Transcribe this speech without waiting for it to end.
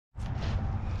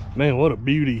Man, what a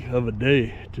beauty of a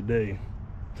day today.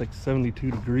 It's like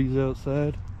 72 degrees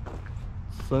outside.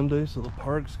 Sunday, so the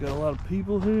park's got a lot of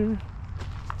people here.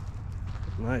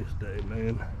 Nice day,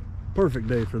 man. Perfect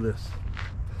day for this.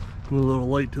 I'm a little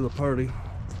late to the party,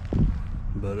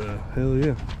 but hell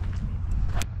yeah.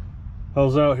 I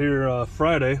was out here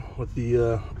Friday with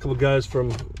the couple guys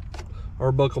from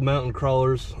Arbuckle Mountain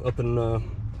Crawlers up in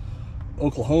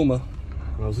Oklahoma.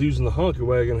 I was using the honky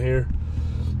wagon here,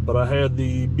 but I had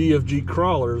the BFG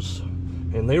Crawlers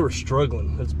and they were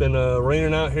struggling. It's been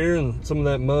raining out here, and some of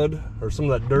that mud or some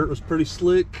of that dirt was pretty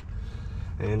slick,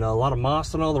 and a lot of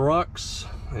moss on all the rocks,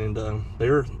 and they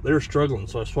were struggling.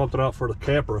 So I swapped it out for the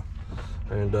Capra,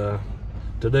 and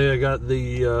today I got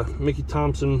the Mickey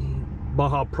Thompson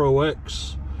Baja Pro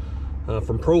X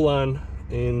from Proline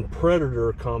in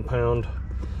Predator compound,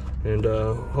 and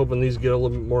hoping these get a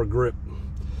little bit more grip.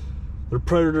 They're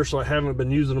Predator, so I haven't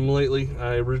been using them lately.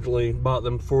 I originally bought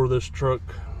them for this truck.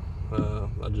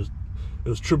 It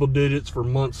was triple digits for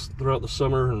months throughout the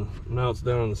summer, and now it's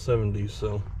down in the 70s,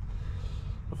 so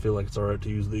I feel like it's all right to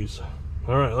use these.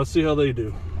 All right, let's see how they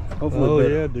do. Hopefully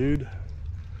better. Yeah, dude.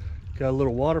 Got a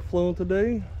little water flowing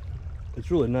today.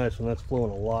 It's really nice when that's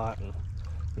flowing a lot, and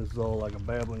this is all like a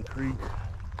babbling creek.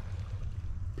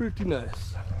 Pretty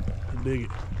nice. I dig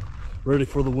it. Ready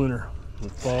for the winter and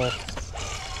fall.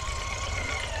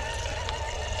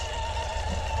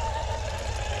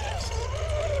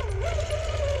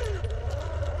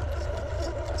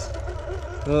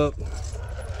 Oh,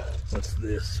 what's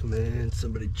this, man?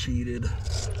 Somebody cheated.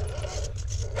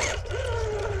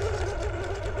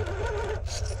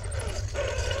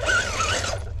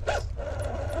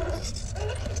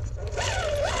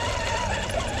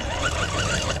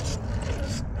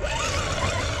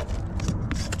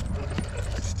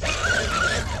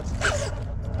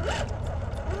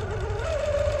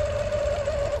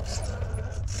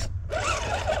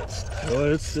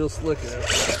 Oh, it's still slicking out.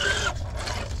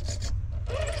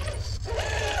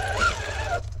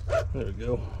 There we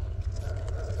go.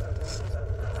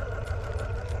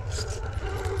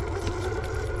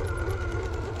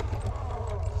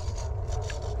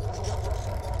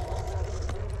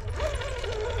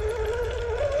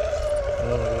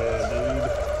 Oh yeah, dude.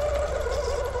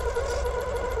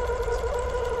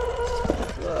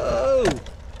 Whoa!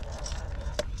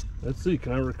 Let's see,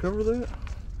 can I recover that?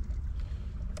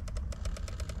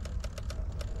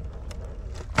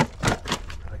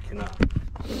 I cannot.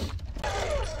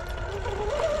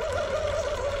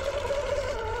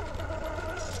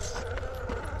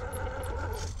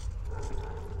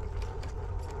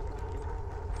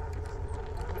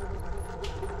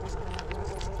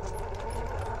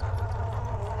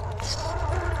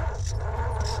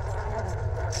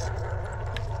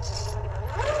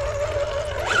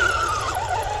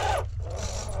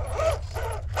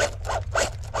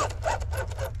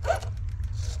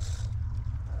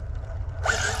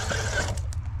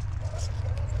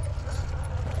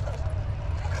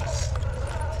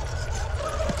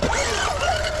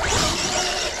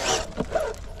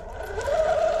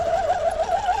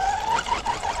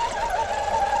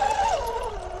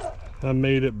 I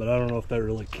made it, but I don't know if that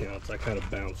really counts. I kind of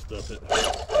bounced up it.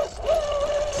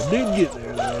 I did get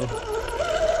there though.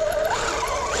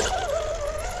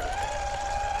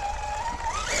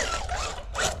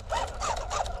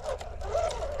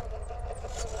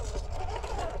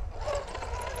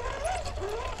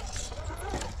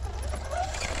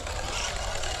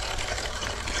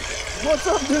 What's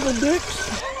up, Diddle Dicks?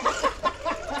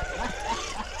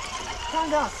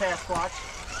 Calm down, Sasquatch.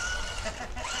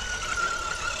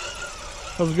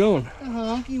 How's it going?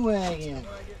 Honky wagon.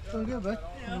 Doing good, bud.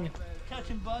 Yeah,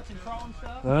 catching butts and crawling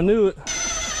stuff. I knew it.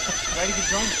 Ready to get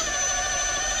drunk?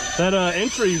 That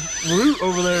entry route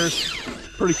over there is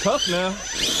pretty tough now.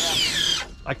 Yeah.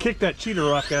 I kicked that cheater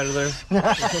rock out of there.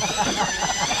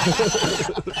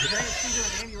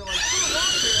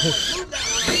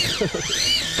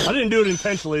 I didn't do it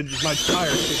intentionally, just my tire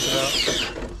kicked it out.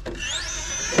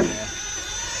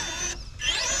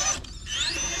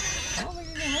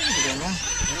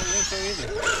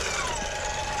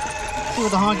 See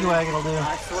what the honky wagon will do.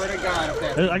 I swear to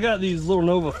God. I got these little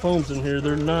Nova foams in here.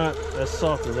 They're not as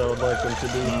soft as I would like them to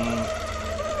be.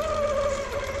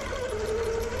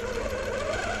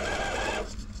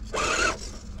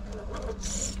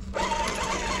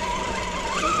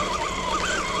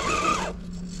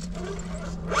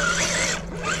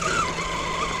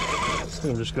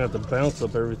 I'm just gonna have to bounce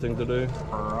up everything today.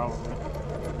 Probably.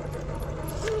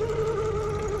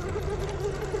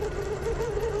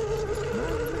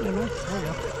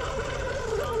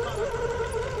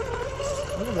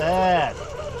 Look at that.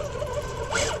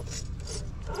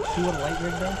 See what a light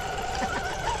rig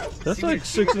does? That's like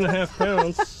 6.5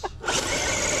 pounds.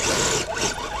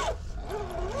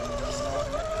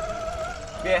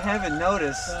 Yeah, I haven't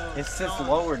noticed. It sits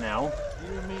lower now.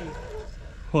 You and me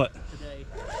What? today.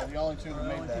 The only two that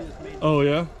made that. Oh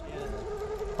yeah.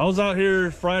 I was out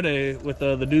here Friday with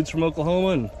the dudes from Oklahoma,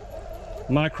 and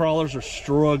my crawlers are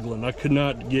struggling. I could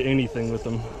not get anything with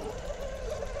them.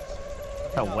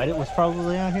 How wet it was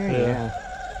probably out here? Yeah.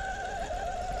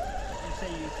 You say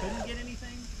you couldn't get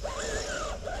anything?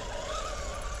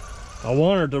 I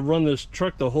wanted to run this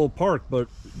truck the whole park, but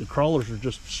the crawlers are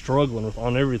just struggling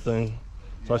on everything.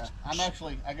 So Yeah.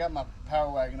 I got my power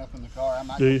wagon up in the car. I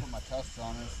might Do go you? put my tusks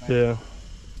on this thing. Yeah.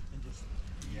 And just,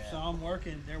 you saw them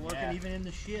working. They're working Yeah. even in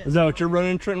the shit. Is that what you're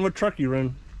running, Trenton? What truck you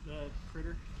run? The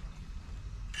critter.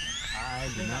 I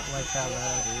do not like how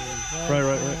that is.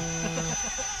 Right.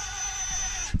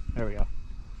 There we go.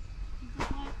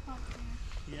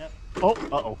 Yep. Oh,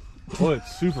 uh-oh. Boy,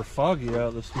 it's super foggy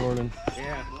out this morning.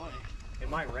 Yeah. It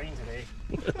might rain today.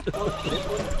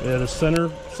 Yeah, the center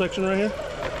section right here.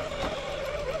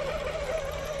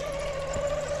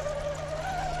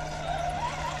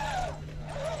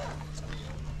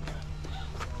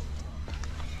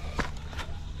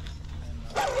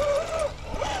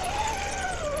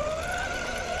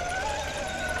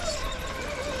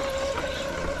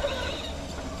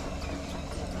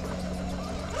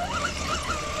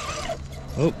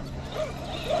 Oh.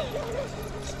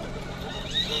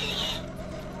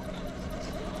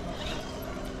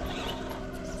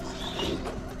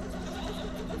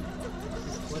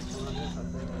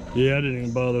 Yeah, I didn't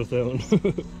even bother with that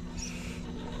one.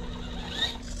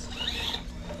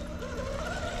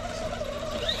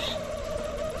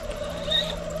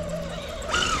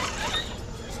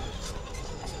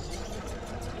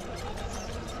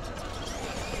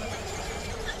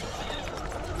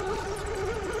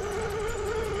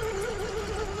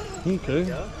 Okay.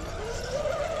 Yeah,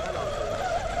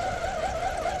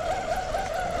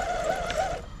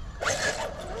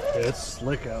 it's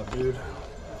slick out, dude.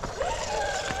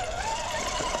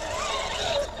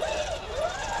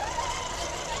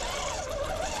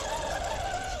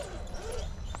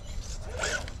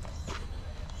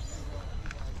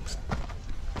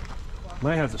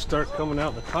 Might have to start coming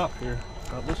out the top here,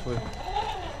 out this way.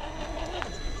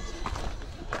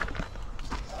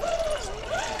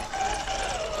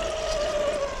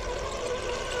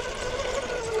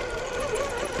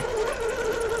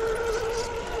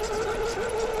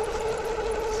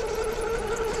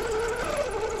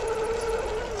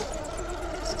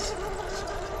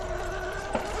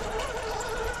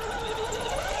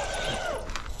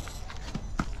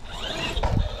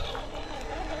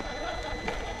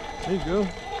 There you go.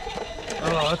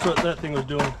 Oh, that's what that thing was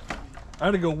doing. I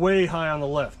had to go way high on the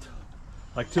left,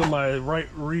 like till my right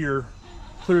rear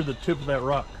cleared the tip of that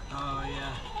rock. Oh,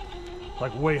 yeah.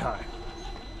 Like way high.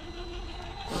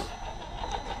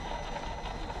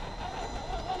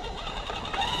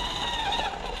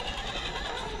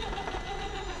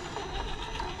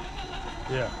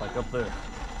 Yeah, like up there.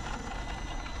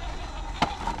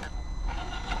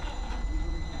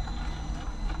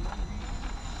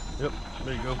 Yep,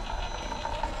 there you go.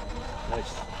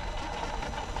 Nice.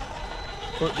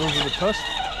 But those are the tusks.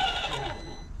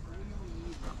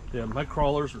 Yeah, my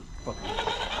crawlers are fucking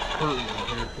hurting out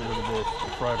here the other day,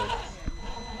 Friday.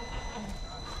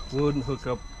 Wouldn't hook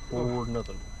up or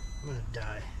nothing. I'm gonna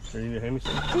die. Here, you need to hand me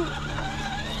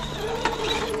some?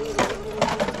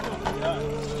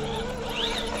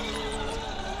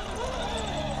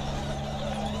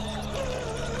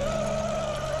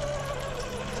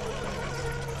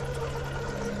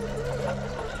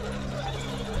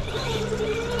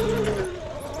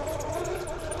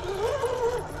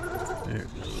 There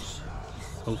it goes.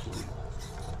 Hopefully.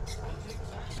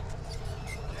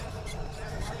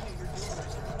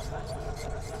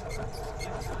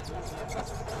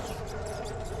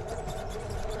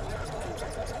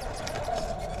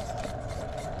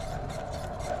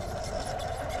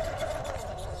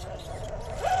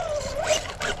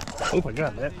 Oh, I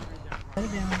got that. Put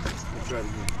it down. Let's try it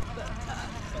again.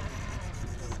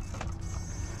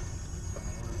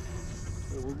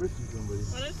 We're missing somebody.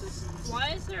 What is this? Why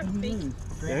is there a big?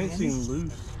 I ain't seen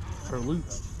loose or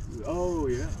loose. Oh,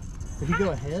 yeah. Did he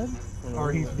go ahead?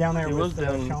 Or he's down there He with was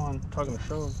down Sean? talking to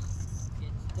Sean. It's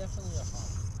definitely a hawk.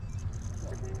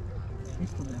 He's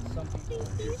still down there. Some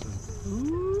people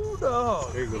Ooh,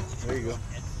 dog. There you go. There you go.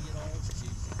 can't see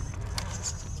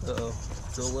it all. Uh-oh.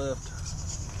 Still left.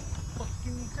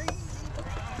 Fucking crazy.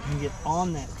 You can get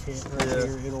on that tip right Yeah.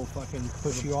 here, it'll fucking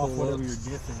push It'll you off pull whatever up. you're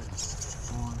dipping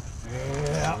on.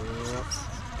 Yeah.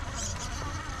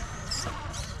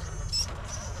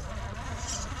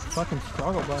 fucking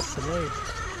struggle bus today.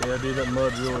 Yeah, dude, that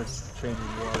mud really changes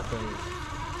a lot of things.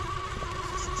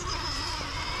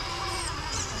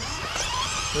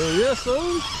 Hell yeah,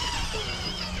 son.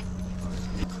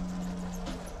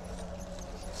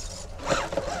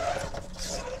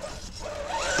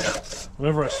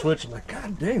 Whenever I switch, I'm like,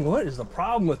 God dang, what is the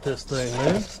problem with this thing,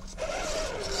 man?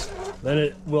 Then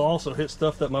it will also hit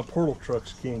stuff that my portal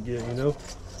trucks can't get, you know?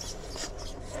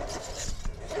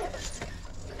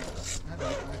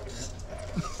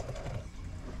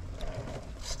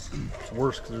 It's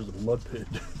worse because there's a mud pit.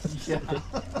 Yeah.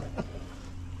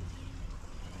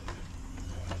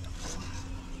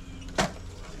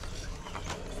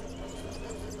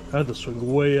 I had to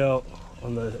swing way out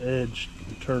on the edge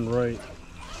and turn right.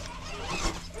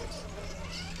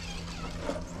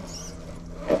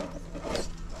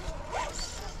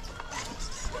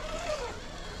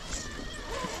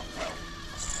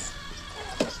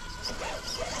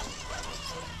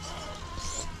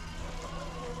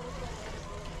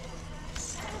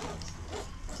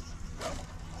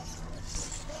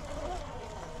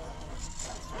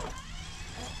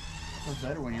 It's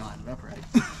better when you line it upright.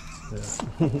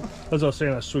 Yeah. As I was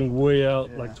saying, I swing way out,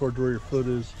 Yeah. like towards where your foot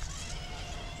is.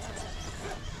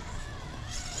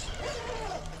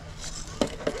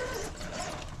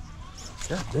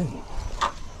 God dang.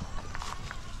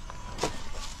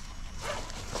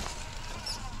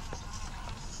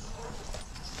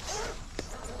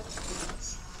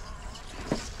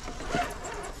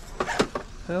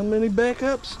 How many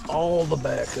backups? All the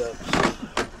backups.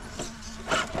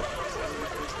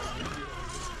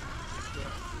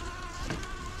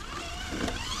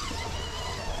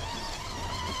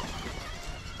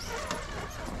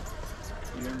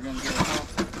 You ever gonna do a song?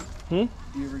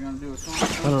 Hmm? You ever gonna do a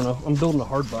song? I don't know. I'm building a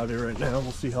hard body right now.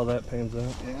 We'll see how that pans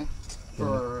out. Yeah.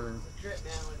 For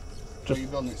Just- are you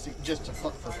building it just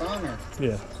for fun or?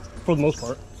 Yeah, for the most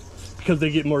part, because they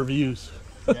get more views.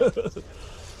 Yeah.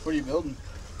 What are you building?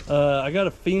 I got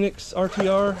a Phoenix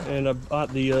RTR, and I bought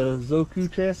the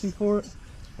Zoku chassis for it,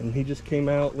 and he just came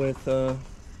out with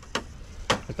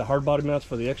like the hard body mounts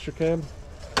for the extra cab.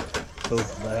 So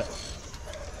that.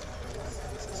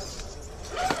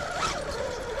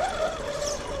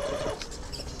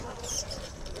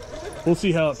 We'll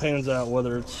see how it pans out,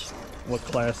 whether it's what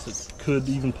class it could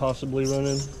even possibly run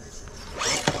in.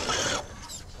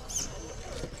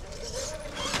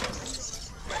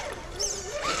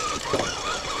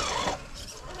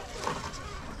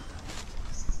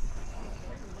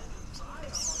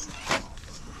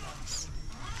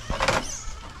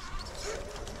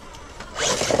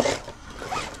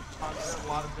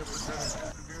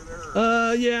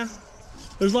 Yeah.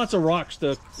 There's lots of rock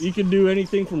stuff. You can do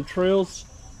anything from trails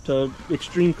to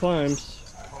extreme climbs.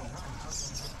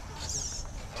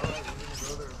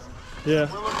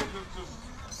 Yeah. We're looking to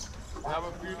just have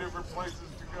a few different places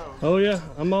to go. Oh yeah.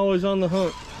 I'm always on the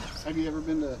hunt. Have you ever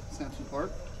been to Sampson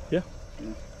Park? Yeah.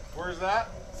 Where's that?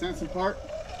 Sampson Park?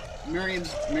 Marion,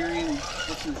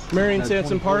 what's your... Marion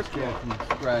Sanson Park. Yeah, from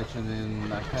scratch, and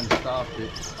then I kind of stopped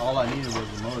it. All I needed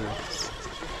was a motor.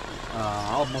 I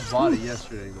almost bought it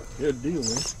yesterday, but Good deal,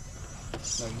 man.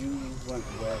 No, you went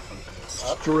where from?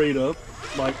 Straight up,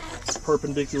 like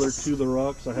perpendicular to the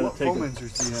rocks. I had What to take a foamers are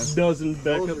you dozen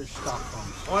Those are backups. stock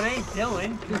foamers. Well, it ain't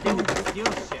Dylan. Dylan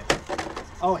steals shit.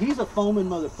 Oh, he's a foaming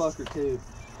motherfucker too.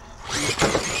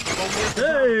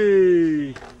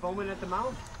 Hey! Foaming at the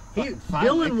mouth.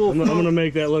 Dylan will. I'm gonna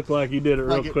make that look like you did it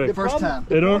real Like quick. the first time.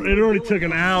 It already took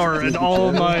an hour and all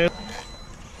of my.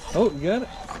 Oh, you got it.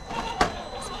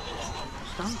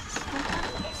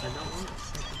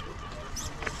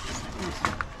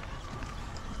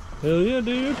 Hell yeah,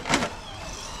 dude.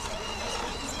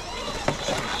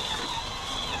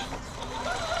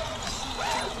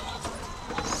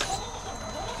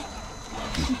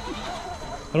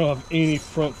 I don't have any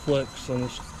front flex on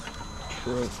this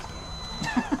truck.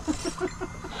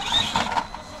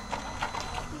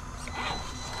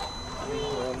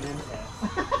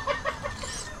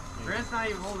 Grant's not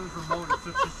even holding his remote,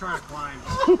 it's just trying to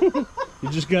climb. You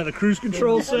just got the cruise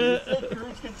control set?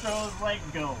 Cruise control is like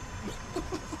go.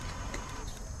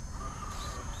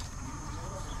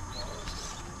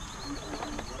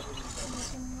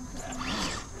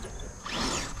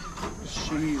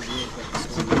 Shimmy real quick.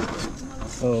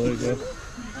 Oh, there you go.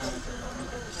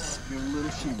 Give it a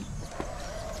little shimmy.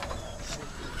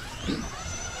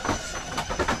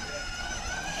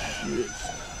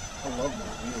 I love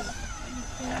those wheels.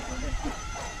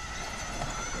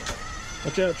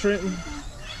 Watch out, Trenton.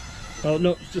 Oh,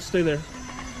 no, just stay there.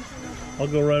 I'll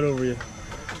go right over you.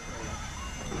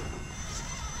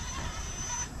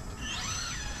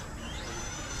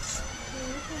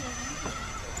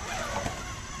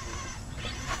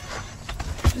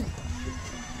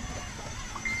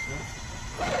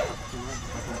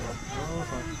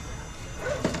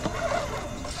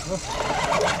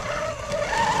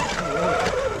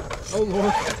 Oh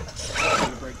Lord.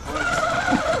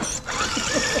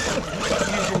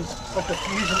 Fusion's like a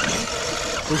fusion.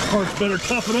 Those parts better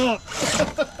toughen up.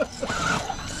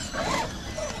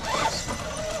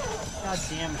 God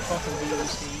damn fucking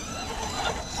VOC.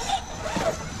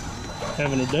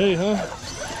 Having a day, huh?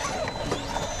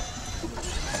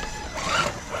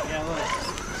 Yeah,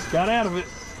 look. Got out of it.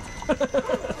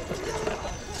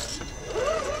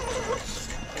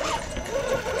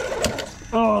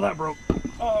 Oh, that broke.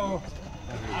 Oh.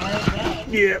 I heard that.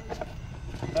 Yep.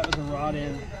 That was a rod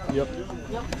end. Yep.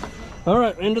 All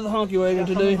right, into the honky wagon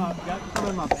today. Got some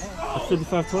in my bag.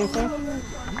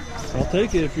 55.25. I'll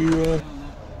take it if you.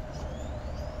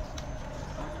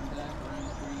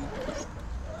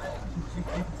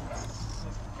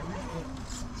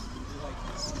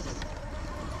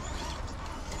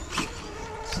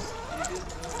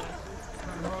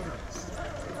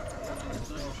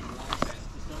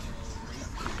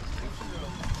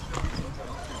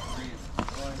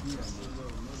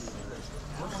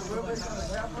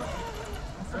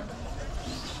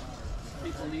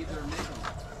 People need their nickel.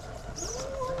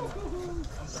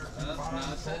 That's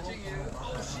not touching you. I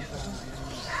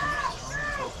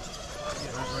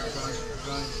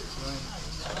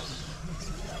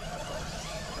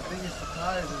think it's the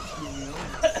tires that screw me over.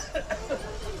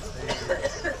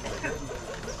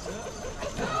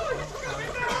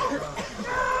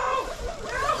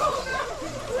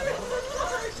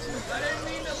 I didn't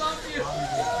mean to bump you.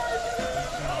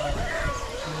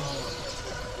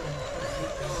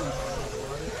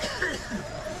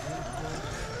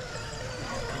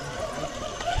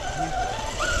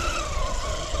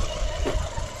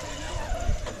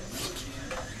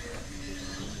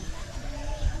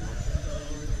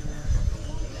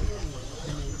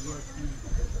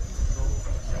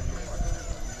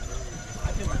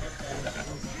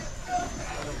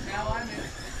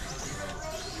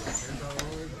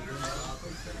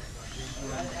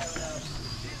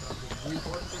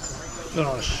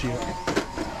 Oh shit.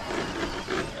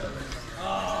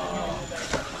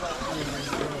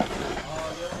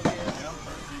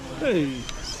 Hey.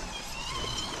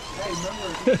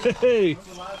 Hey.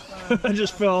 I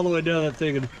just fell all the way down that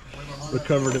thing and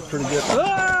recovered it pretty good.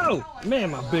 Oh!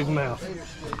 Man, my big mouth.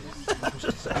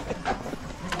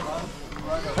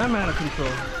 I'm out of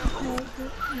control.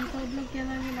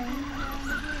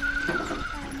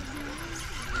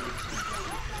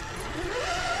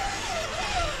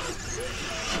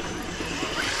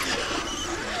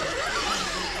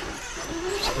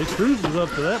 It cruises up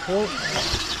to that point.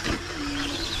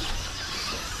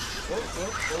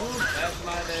 That's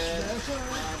my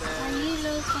dad.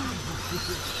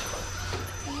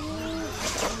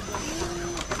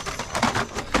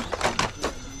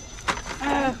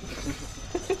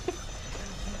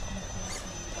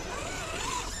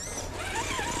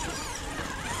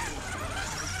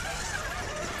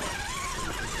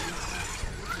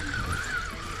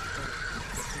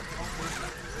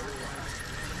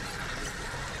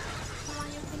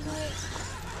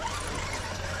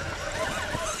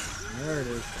 There it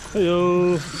is.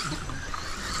 Hey-o.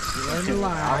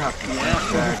 I'll have to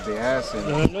drag the ass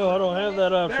in. No, I don't have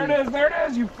that option. There it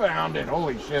is, you found it.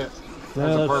 Holy shit. That's Now,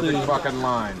 a let's perfect see. fucking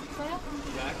line.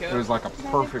 It was like a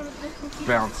perfect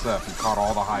bounce up. You caught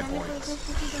all the high points.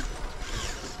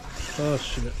 Oh,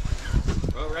 shit.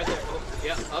 Oh, right there. Oh,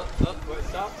 yeah, up. Wait,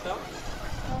 stop.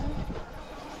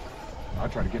 I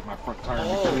try to get my front tire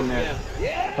Oh, between that.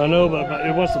 yeah. I know, but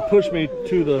it wants to push me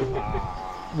to the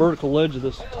vertical edge of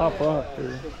this top rock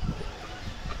there.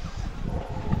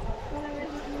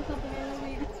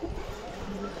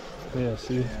 Yeah,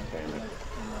 see?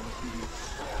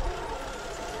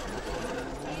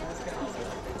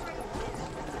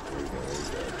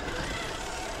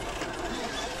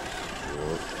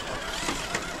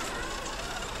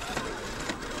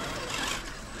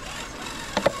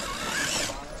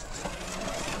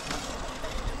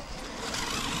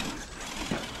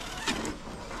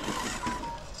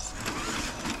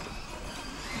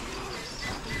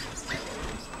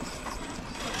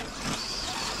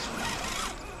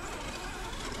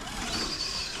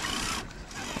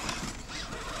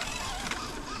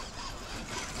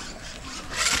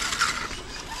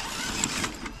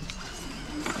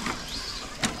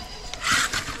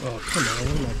 Oh, come on,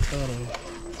 what am I cutting?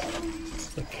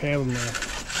 The cab of my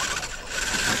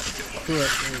truck.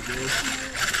 There it goes.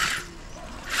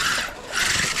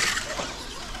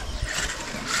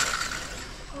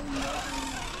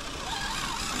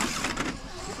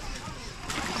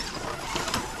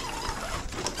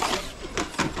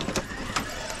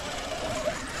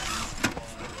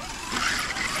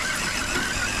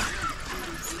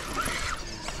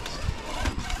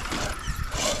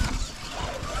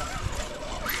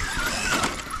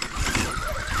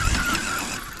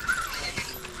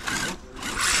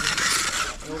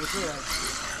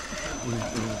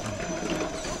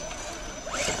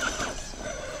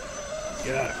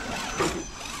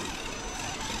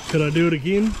 Could I do it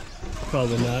again?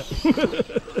 Probably not.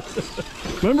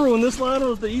 Remember when this line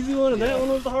was the easy one and that one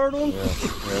was the hard one? Yeah.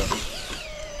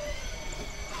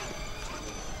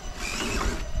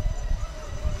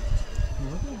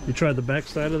 You tried the back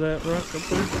side of that rock up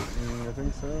there? I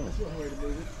think so.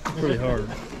 Pretty hard.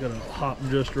 You gotta hop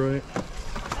just right.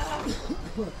 You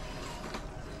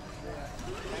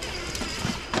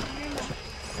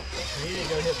need to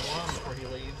go hit one before he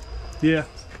leaves. Yeah.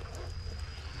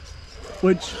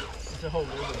 Which, It's a whole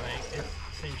riverbank. It's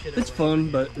the same shit. it's over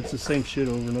fun, but it's the same shit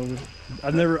over and over.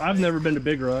 I've never been to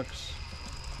Big Rocks.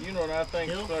 You know what I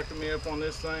think fucking me up on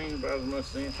this thing about as much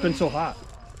as anything? It's been so hot.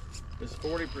 It's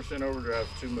 40% overdrive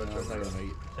too much. So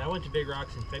I went to Big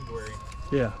Rocks in February.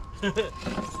 Yeah.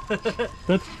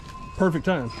 That's perfect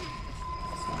time. It's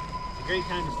a great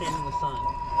time to stand in the sun.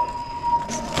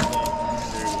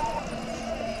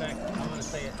 In fact, I'm gonna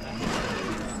say it.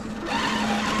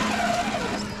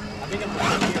 I think I'm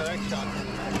gonna do the TRX shot.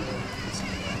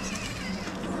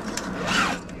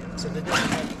 So they don't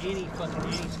have any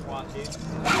fucking squat, dude. As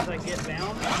soon as I get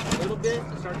down a little bit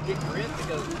and start to get grip, it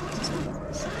goes.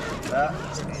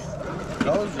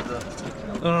 Those are the.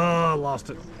 Oh, I lost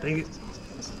it. Dang it.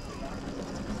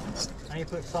 I need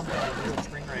to put something on the little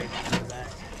spring race in the back.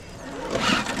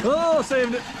 Oh,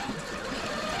 saved it.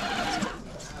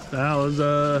 That was,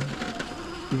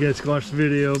 you guys can watch the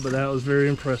video, but that was very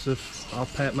impressive. I'll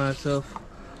pat myself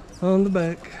on the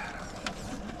back.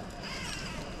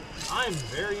 I'm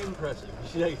very impressive. You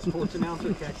see that sports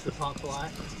announcer catch the pop fly?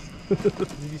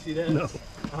 Did you see that? No.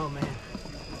 Oh man.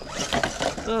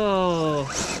 Oh,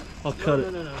 I'll cut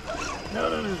it. No.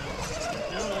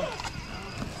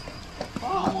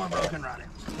 Oh, more broken rod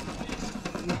ends.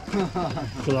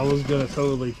 Because I was gonna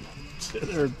totally sit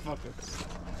there and fucking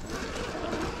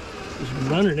just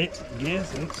running it,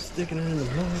 guessing, sticking it in the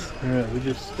mud. Alright, we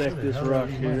just stacked this rock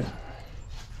here.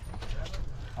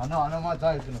 I know my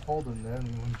tire's gonna fold in there, and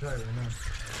you want to try it right now.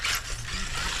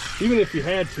 Even if you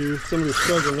had to, somebody's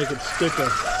struggling, they could stick a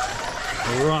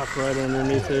rock right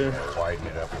underneath there. Widen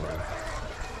it up a little.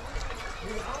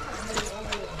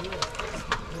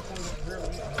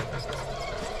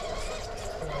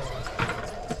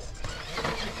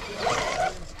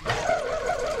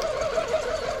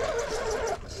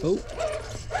 Oh.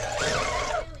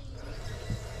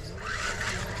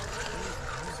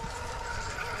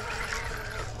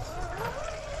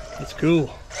 That's cool.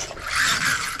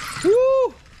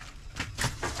 Woo!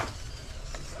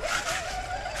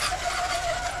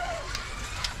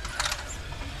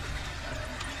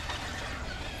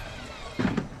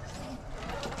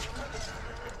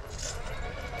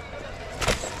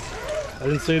 I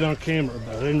didn't say it on camera,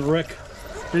 but I didn't wreck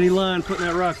any line putting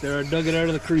that rock there. I dug it out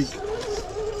of the creek.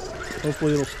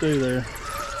 Hopefully it'll stay there.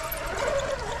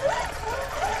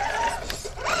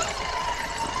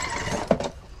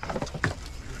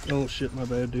 Oh shit, my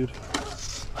bad, dude.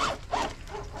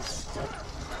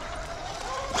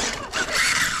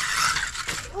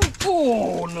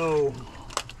 Oh no.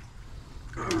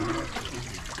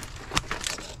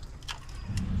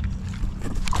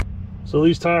 So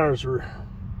these tires were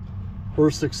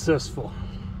successful.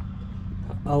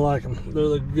 I like them. They're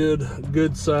the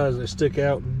good size. They stick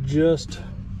out just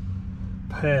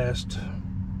past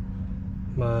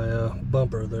my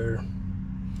bumper there.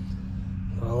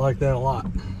 I like that a lot.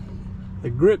 They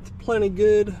gripped plenty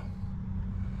good.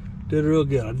 Did real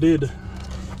good. I did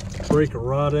break a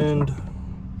rod end,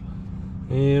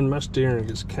 and my steering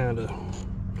is kind of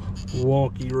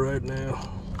wonky right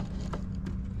now.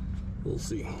 We'll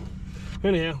see.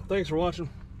 Anyhow, thanks for watching.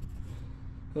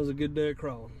 That was a good day of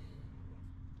crawling.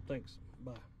 Thanks.